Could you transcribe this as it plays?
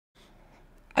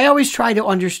I always try to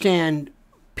understand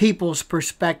people's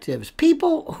perspectives.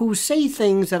 People who say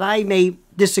things that I may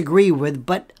disagree with,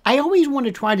 but I always want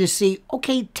to try to see,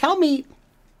 okay,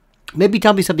 maybe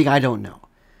tell me something I don't know.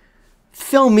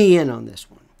 Fill me in on this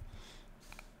one.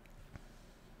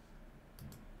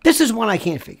 This is one I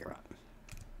can't figure out.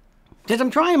 Because I'm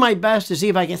trying my best to see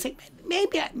if I can think,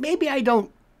 maybe I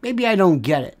don't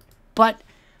get it. But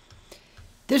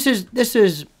this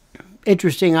is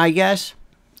interesting, I guess.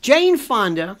 Jane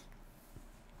Fonda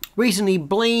recently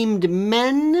blamed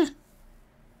men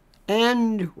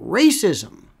and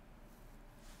racism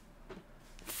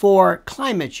for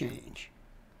climate change.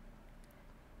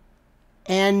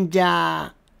 And,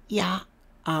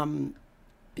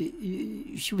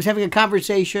 she was having a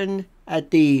conversation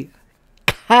at the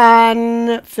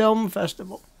Cannes Film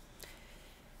Festival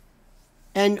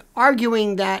and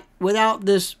arguing that without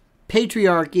this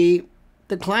patriarchy,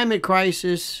 the climate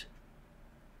crisis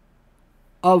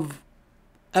of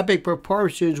epic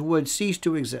proportions would cease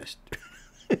to exist.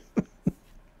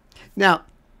 Now,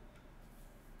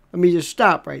 let me just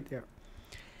stop right there.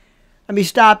 Let me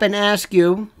stop and ask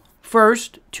you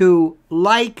first to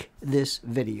like this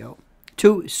video,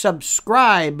 to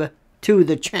subscribe to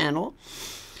the channel,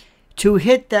 to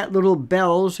hit that little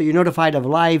bell so you're notified of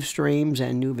live streams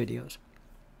and new videos.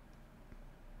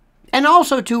 And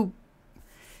also to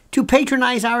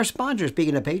patronize our sponsors,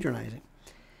 speaking of patronizing.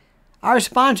 Our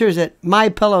sponsors at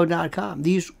MyPillow.com,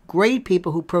 these great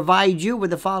people who provide you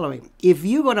with the following. If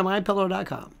you go to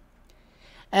MyPillow.com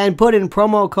and put in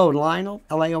promo code Lionel,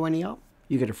 L-A-O-N-E-L,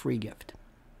 you get a free gift.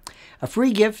 A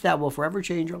free gift that will forever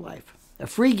change your life. A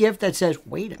free gift that says,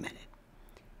 wait a minute,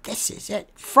 this is it.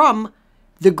 From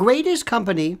the greatest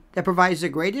company that provides the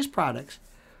greatest products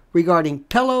regarding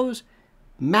pillows,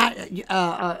 mattress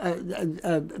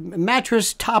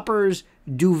toppers,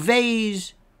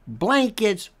 duvets,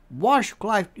 blankets,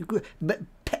 washcloth,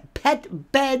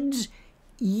 pet beds,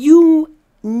 you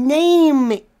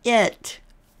name it.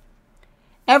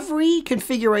 Every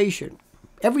configuration,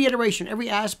 every iteration, every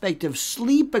aspect of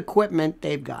sleep equipment,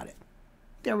 they've got it.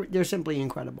 They're simply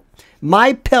incredible.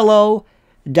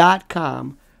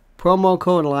 MyPillow.com, promo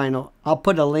code Lionel. I'll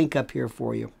put a link up here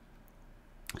for you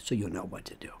so you'll know what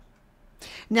to do.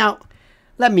 Now,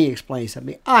 let me explain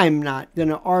something. I'm not going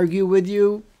to argue with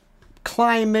you.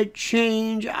 Climate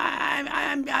change,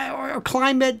 or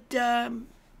climate, I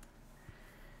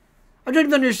don't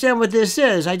even understand what this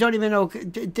is. I don't even know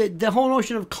the whole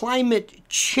notion of climate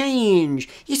change.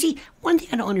 You see, one thing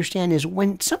I don't understand is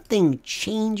when something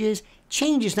changes,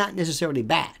 change is not necessarily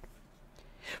bad.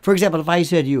 For example, if I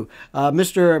said to you,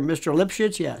 Mr.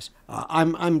 Lipschitz, yes,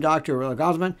 I'm Dr.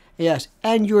 Gosman, yes,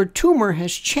 and your tumor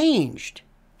has changed.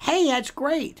 Hey, that's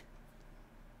great.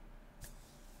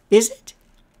 Is it?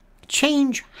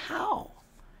 Change how?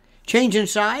 Change in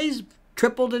size,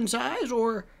 tripled in size,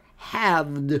 or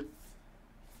halved?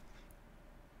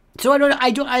 So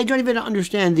I don't even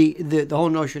understand the whole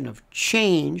notion of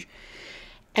change,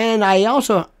 and I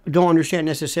also don't understand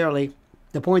necessarily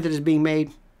the point that is being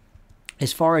made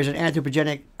as far as an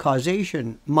anthropogenic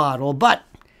causation model. But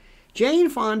Jane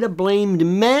Fonda blamed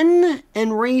men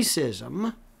and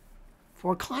racism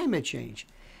for climate change,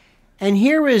 and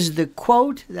here is the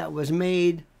quote that was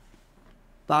made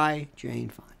by Jane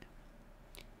Fonda.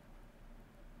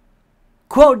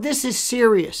 Quote, "This is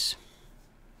serious.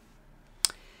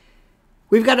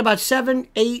 We've got about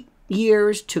 7-8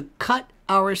 years to cut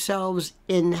ourselves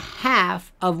in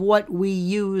half of what we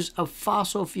use of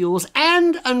fossil fuels.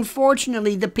 And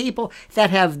unfortunately, the people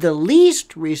that have the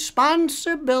least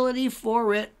responsibility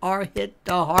for it are hit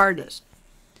the hardest.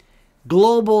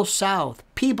 Global South,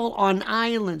 people on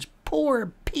islands,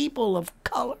 poor people of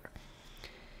color.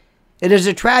 It is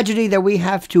a tragedy that we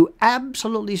have to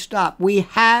absolutely stop. We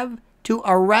have to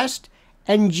arrest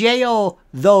and jail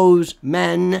those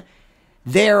men.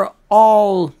 They're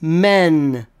all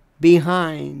men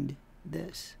behind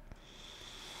this."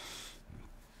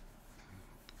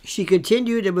 She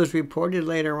continued, it was reported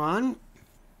later on,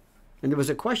 and there was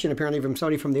a question apparently from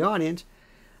somebody from the audience,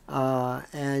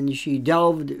 and she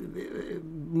delved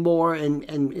more and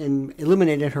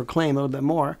illuminated her claim a little bit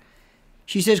more.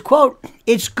 She says, quote,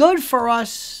 "It's good for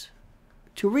us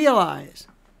to realize.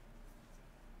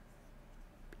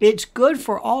 It's good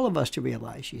for all of us to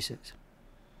realize," she says,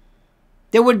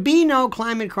 "there would be no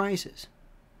climate crisis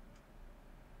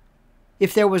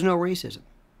if there was no racism.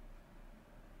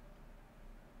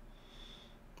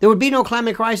 There would be no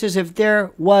climate crisis if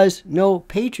there was no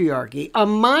patriarchy, a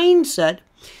mindset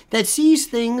that sees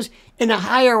things in a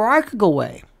hierarchical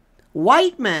way.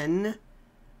 White men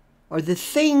are the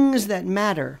things that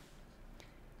matter,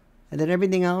 and that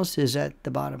everything else is at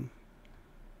the bottom."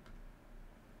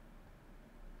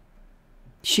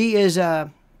 She is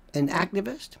an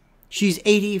activist. She's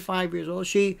 85 years old.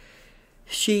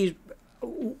 She's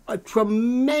a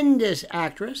tremendous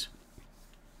actress.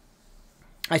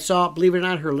 I saw, believe it or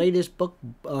not, her latest book,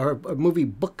 her movie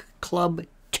Book Club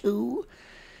 2,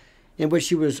 in which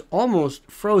she was almost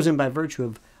frozen by virtue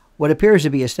of what appears to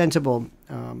be a sensible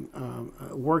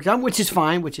work done, which is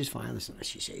fine. Listen,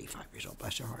 she's 85 years old,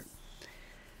 bless her heart.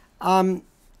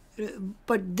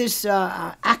 But this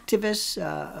activist,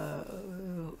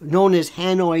 known as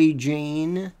Hanoi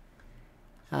Jane,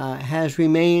 has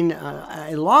remained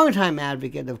a longtime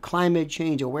advocate of climate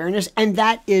change awareness, and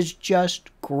that is just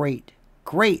great.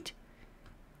 Great.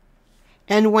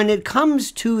 And when it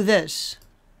comes to this,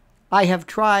 I have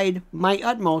tried my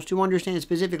utmost to understand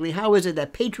specifically how is it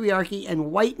that patriarchy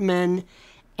and white men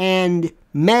and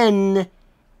men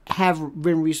have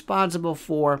been responsible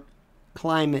for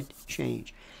climate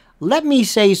change. Let me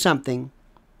say something,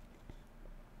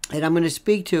 and I'm going to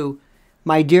speak to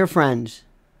my dear friends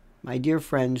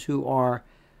who are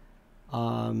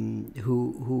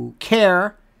who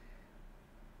care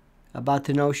about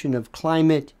the notion of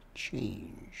climate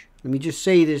change. Let me just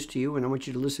say this to you, and I want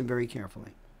you to listen very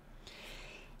carefully.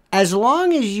 As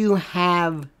long as you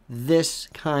have this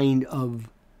kind of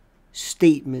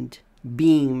statement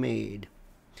being made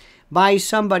by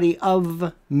somebody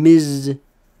of Ms.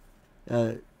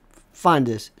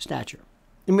 Fonda's stature,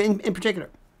 in particular,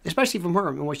 especially from her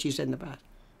and what she said in the past,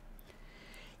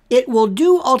 it will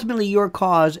do ultimately your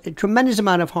cause a tremendous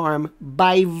amount of harm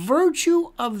by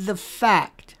virtue of the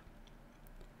fact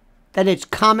that it's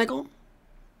comical,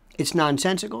 it's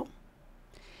nonsensical,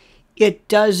 it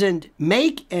doesn't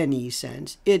make any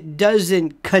sense, it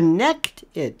doesn't connect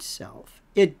itself,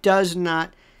 it does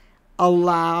not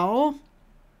allow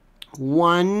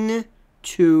one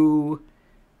to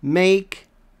make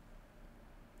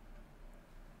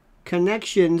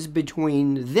connections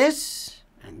between this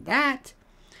and that,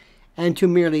 and to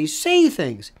merely say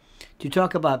things, to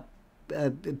talk about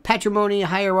patrimony,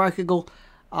 hierarchical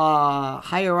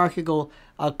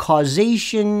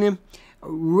causation,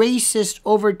 racist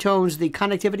overtones, the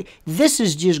connectivity. This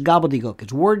is just gobbledygook.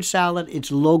 It's word salad.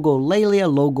 It's logolalia,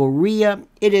 logoria.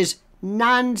 It is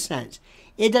nonsense.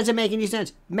 It doesn't make any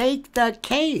sense. Make the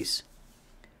case.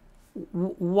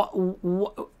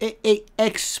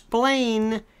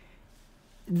 Explain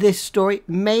this story.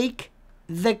 Make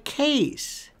the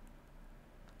case.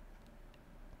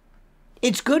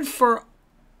 It's good for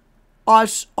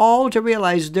us all to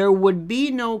realize there would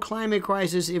be no climate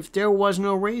crisis if there was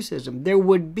no racism. There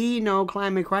would be no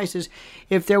climate crisis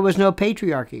if there was no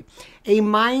patriarchy. A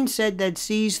mindset that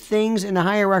sees things in a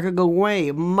hierarchical way.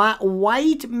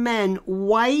 White men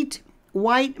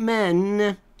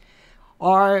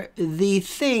are the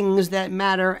things that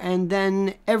matter, and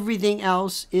then everything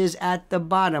else is at the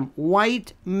bottom.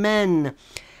 White men.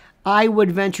 I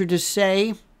would venture to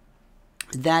say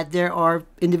that there are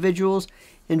individuals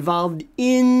involved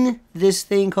in this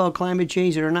thing called climate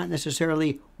change that are not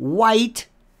necessarily white,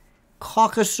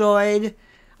 Caucasoid.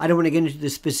 I don't want to get into the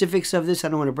specifics of this. I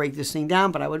don't want to break this thing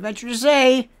down, but I would venture to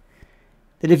say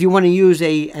that if you want to use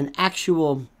an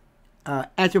actual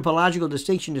anthropological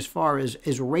distinction as far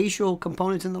as racial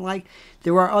components and the like,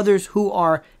 there are others who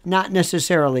are not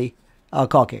necessarily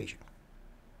Caucasian.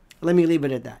 Let me leave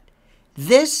it at that.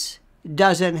 This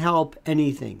doesn't help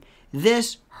anything.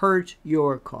 This hurts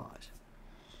your cause.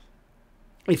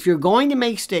 If you're going to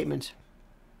make statements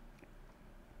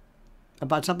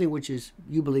about something which is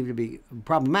you believe to be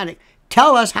problematic,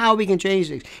 tell us how we can change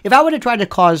things. If I were to try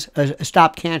to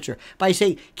stop cancer by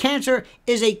saying cancer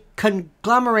is a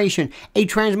conglomeration, a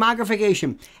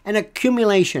transmogrification, an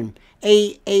accumulation,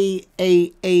 a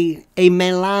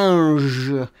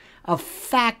melange of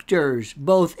factors,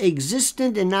 both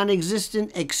existent and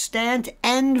non-existent, extant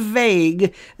and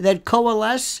vague, that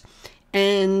coalesce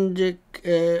and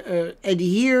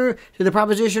adhere to the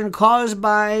proposition caused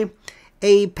by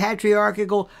a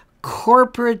patriarchal,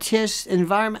 corporatist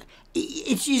environment.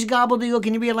 She's gobbledygook,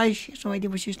 and you realize she has no idea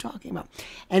what she's talking about.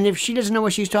 And if she doesn't know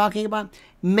what she's talking about,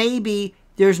 maybe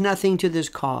there's nothing to this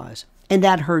cause, and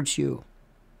that hurts you.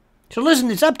 So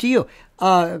listen, it's up to you.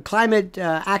 Climate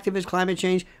activists, climate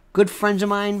change, good friends of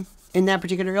mine in that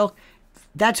particular ilk,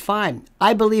 that's fine.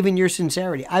 I believe in your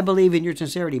sincerity.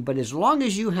 But as long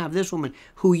as you have this woman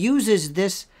who uses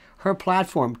this, her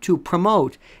platform, to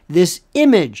promote this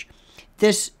image,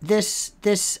 this,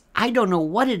 I don't know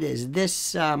what it is,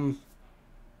 this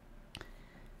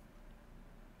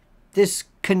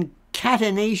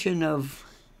concatenation of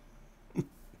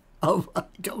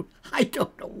I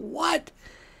don't know what.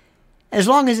 As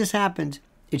long as this happens,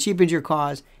 it cheapens your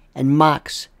cause and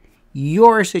mocks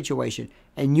your situation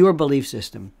and your belief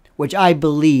system, which I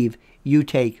believe you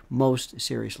take most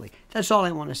seriously. That's all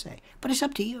I want to say. But it's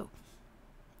up to you.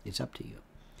 It's up to you.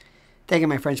 Thank you,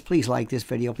 my friends. Please like this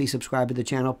video. Please subscribe to the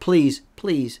channel. Please,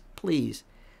 please, please,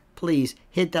 please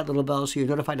hit that little bell so you're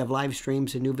notified of live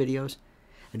streams and new videos.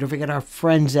 And don't forget our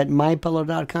friends at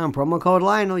mypillow.com. Promo code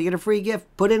Lionel, you get a free gift.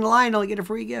 Put in Lionel, you get a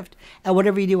free gift. And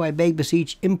whatever you do, I beg,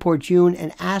 beseech, importune,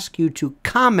 and ask you to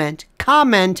comment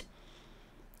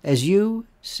as you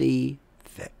see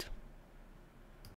fit.